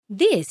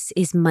This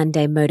is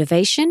Monday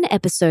Motivation,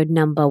 episode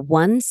number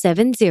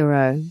 170.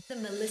 The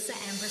Melissa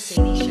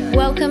Ambrosini Show.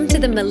 Welcome to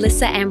the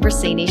Melissa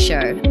Ambrosini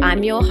Show.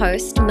 I'm your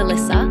host,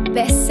 Melissa,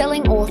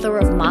 best-selling author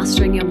of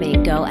Mastering Your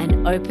Mean Girl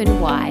and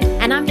Open Wide.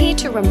 And I'm here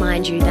to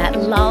remind you that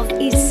love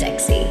is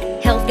sexy,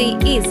 healthy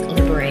is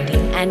liberating,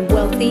 and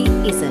wealthy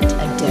isn't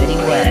a dirty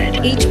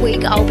word. Each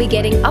week, I'll be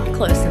getting up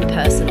close and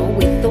personal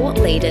with thought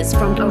leaders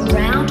from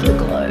around the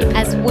globe,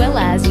 as well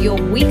as your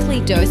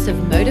weekly dose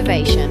of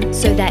motivation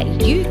so that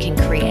you can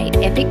create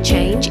epic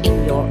change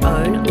in your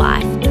own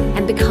life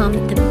and become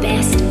the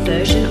best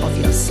version of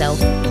yourself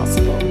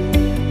possible.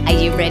 Are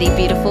you ready,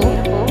 beautiful?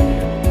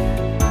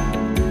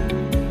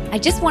 I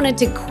just wanted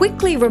to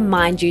quickly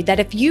remind you that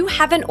if you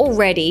haven't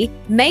already,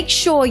 make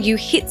sure you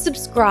hit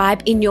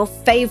subscribe in your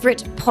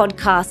favorite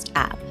podcast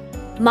app.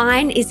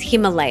 Mine is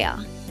Himalaya.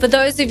 For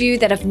those of you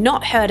that have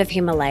not heard of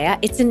Himalaya,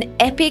 it's an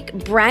epic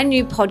brand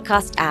new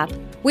podcast app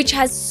which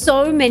has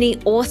so many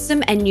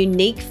awesome and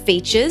unique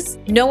features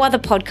no other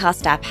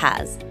podcast app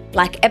has,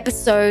 like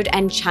episode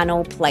and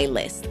channel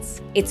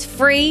playlists. It's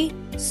free,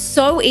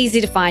 so easy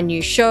to find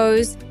new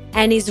shows,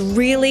 and is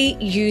really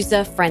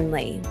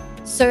user-friendly.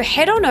 So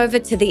head on over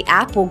to the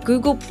app or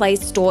Google Play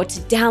Store to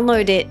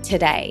download it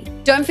today.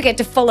 Don't forget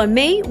to follow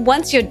me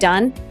once you're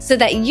done so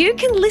that you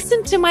can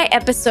listen to my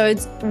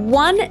episodes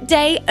one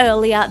day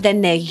earlier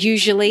than they're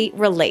usually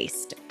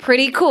released.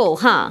 Pretty cool,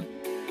 huh?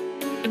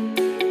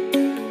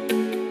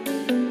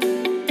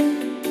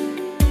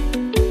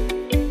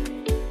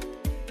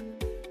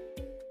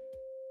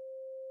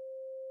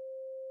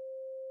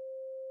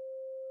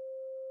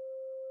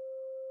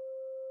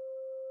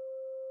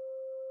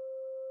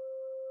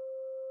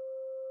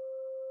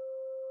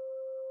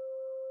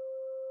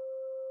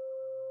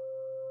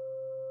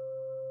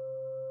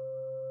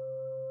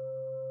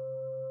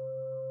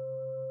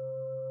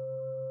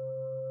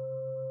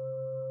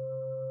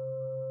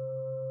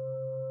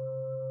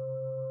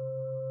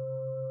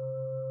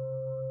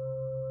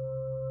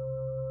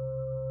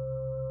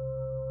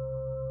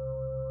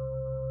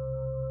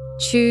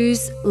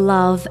 Choose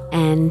love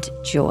and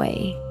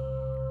joy.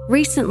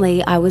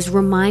 Recently, I was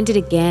reminded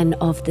again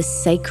of the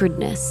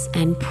sacredness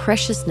and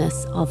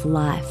preciousness of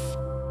life,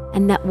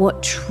 and that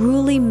what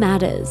truly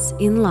matters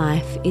in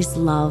life is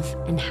love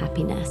and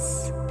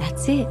happiness.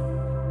 That's it.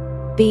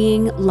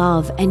 Being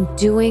love and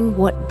doing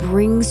what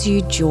brings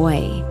you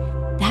joy.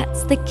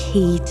 That's the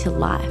key to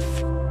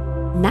life.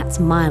 And that's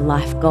my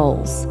life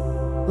goals.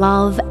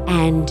 Love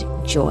and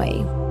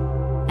joy.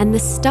 And the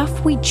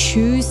stuff we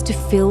choose to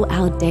fill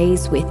our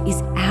days with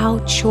is our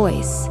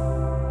choice.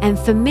 And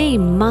for me,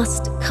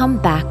 must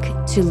come back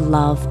to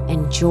love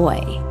and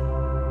joy.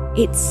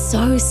 It's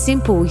so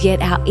simple,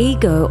 yet our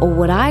ego, or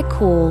what I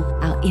call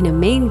our inner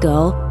mean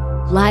girl,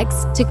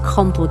 likes to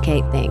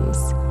complicate things.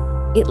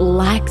 It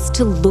likes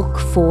to look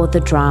for the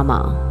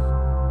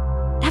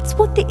drama. That's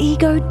what the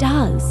ego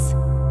does.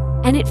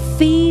 And it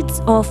feeds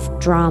off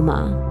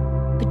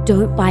drama. But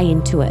don't buy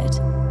into it.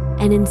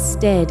 And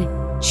instead,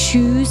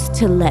 choose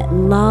to let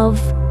love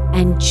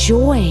and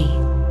joy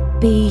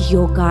be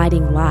your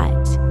guiding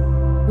light.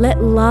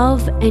 Let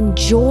love and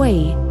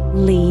joy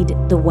lead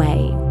the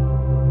way.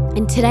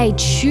 And today,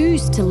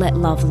 choose to let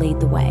love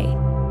lead the way.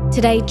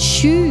 Today,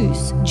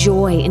 choose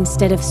joy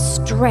instead of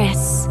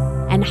stress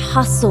and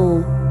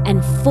hustle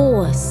and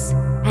force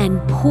and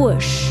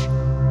push.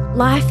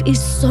 Life is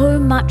so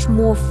much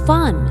more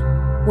fun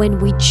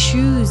when we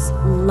choose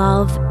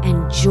love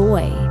and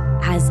joy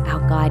as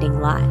our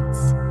guiding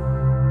lights.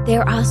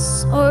 There are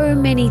so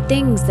many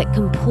things that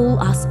can pull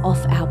us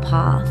off our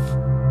path,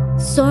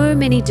 so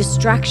many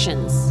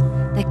distractions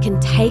that can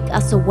take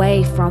us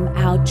away from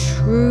our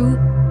true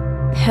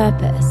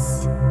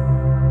purpose.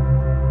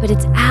 But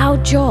it's our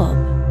job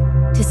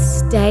to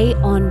stay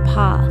on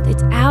path.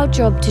 It's our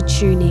job to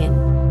tune in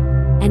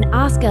and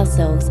ask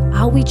ourselves,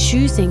 are we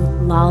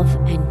choosing love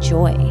and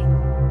joy?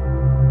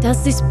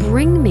 Does this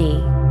bring me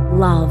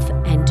love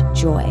and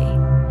joy?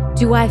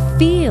 Do I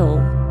feel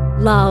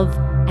love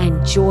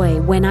and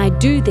joy when I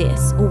do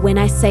this, or when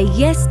I say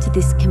yes to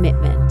this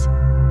commitment?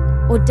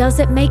 Or does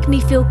it make me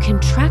feel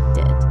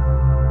contracted?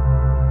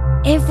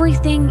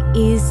 Everything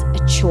is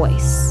a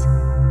choice,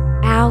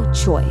 our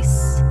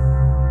choice.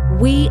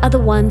 We are the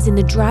ones in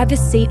the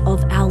driver's seat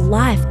of our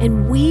life,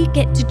 and we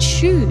get to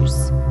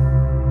choose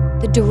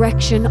the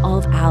direction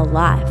of our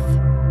life.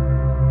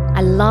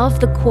 I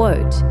love the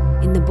quote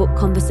in the book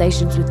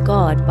Conversations with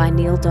God by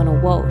Neale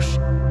Donald Walsch.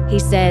 He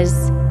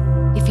says,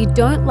 "If you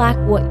don't like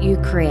what you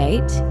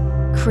create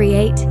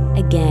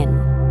again."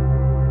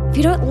 If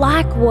you don't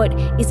like what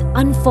is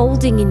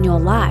unfolding in your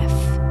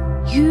life,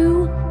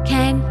 you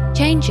can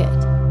change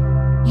it.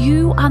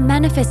 You are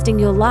manifesting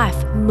your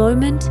life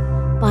moment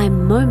by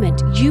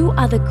moment. You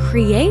are the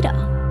creator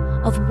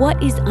of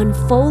what is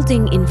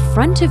unfolding in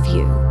front of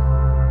you.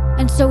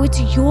 And so it's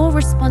your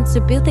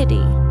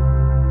responsibility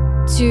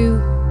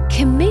to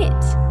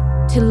commit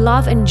to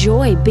love and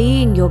joy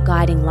being your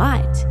guiding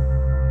light,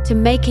 to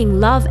making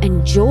love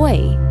and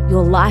joy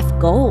your life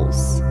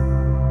goals.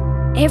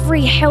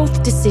 Every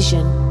health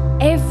decision,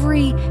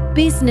 every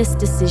business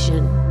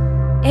decision,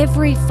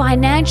 every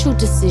financial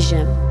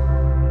decision,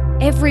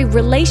 every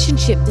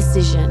relationship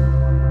decision,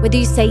 whether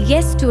you say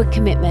yes to a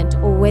commitment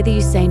or whether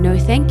you say no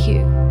thank you,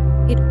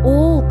 it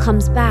all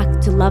comes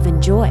back to love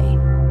and joy.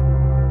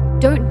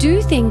 Don't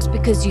do things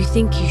because you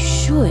think you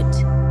should.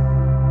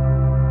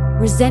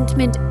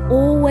 Resentment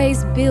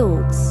always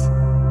builds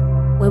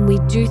when we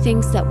do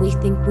things that we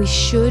think we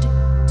should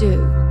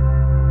do.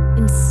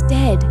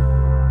 Instead,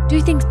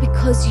 do things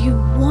because you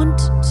want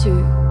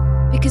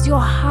to, because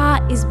your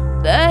heart is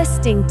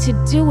bursting to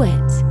do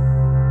it.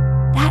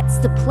 That's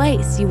the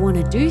place you want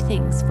to do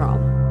things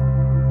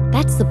from.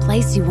 That's the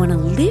place you want to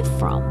live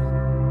from.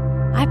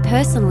 I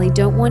personally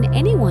don't want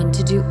anyone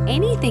to do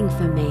anything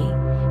for me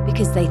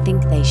because they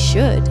think they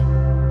should.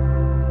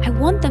 I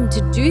want them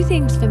to do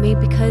things for me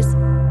because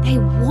they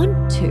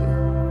want to.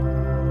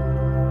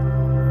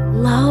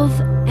 Love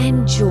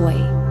and joy,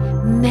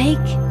 make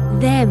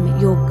them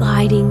your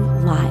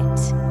guiding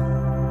light.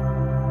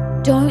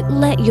 Don't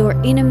let your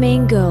inner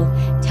mean girl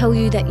tell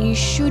you that you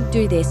should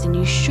do this and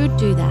you should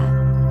do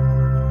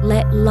that.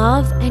 Let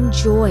love and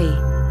joy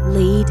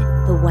lead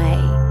the way.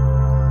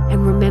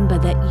 And remember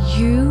that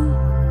you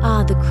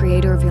are the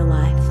creator of your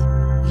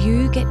life.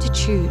 You get to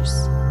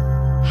choose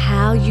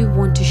how you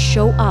want to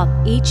show up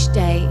each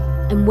day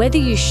and whether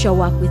you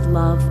show up with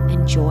love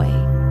and joy.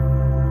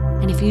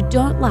 And if you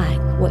don't like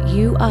what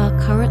you are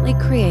currently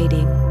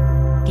creating,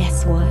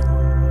 guess what?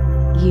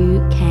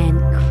 You can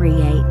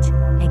create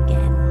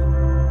again.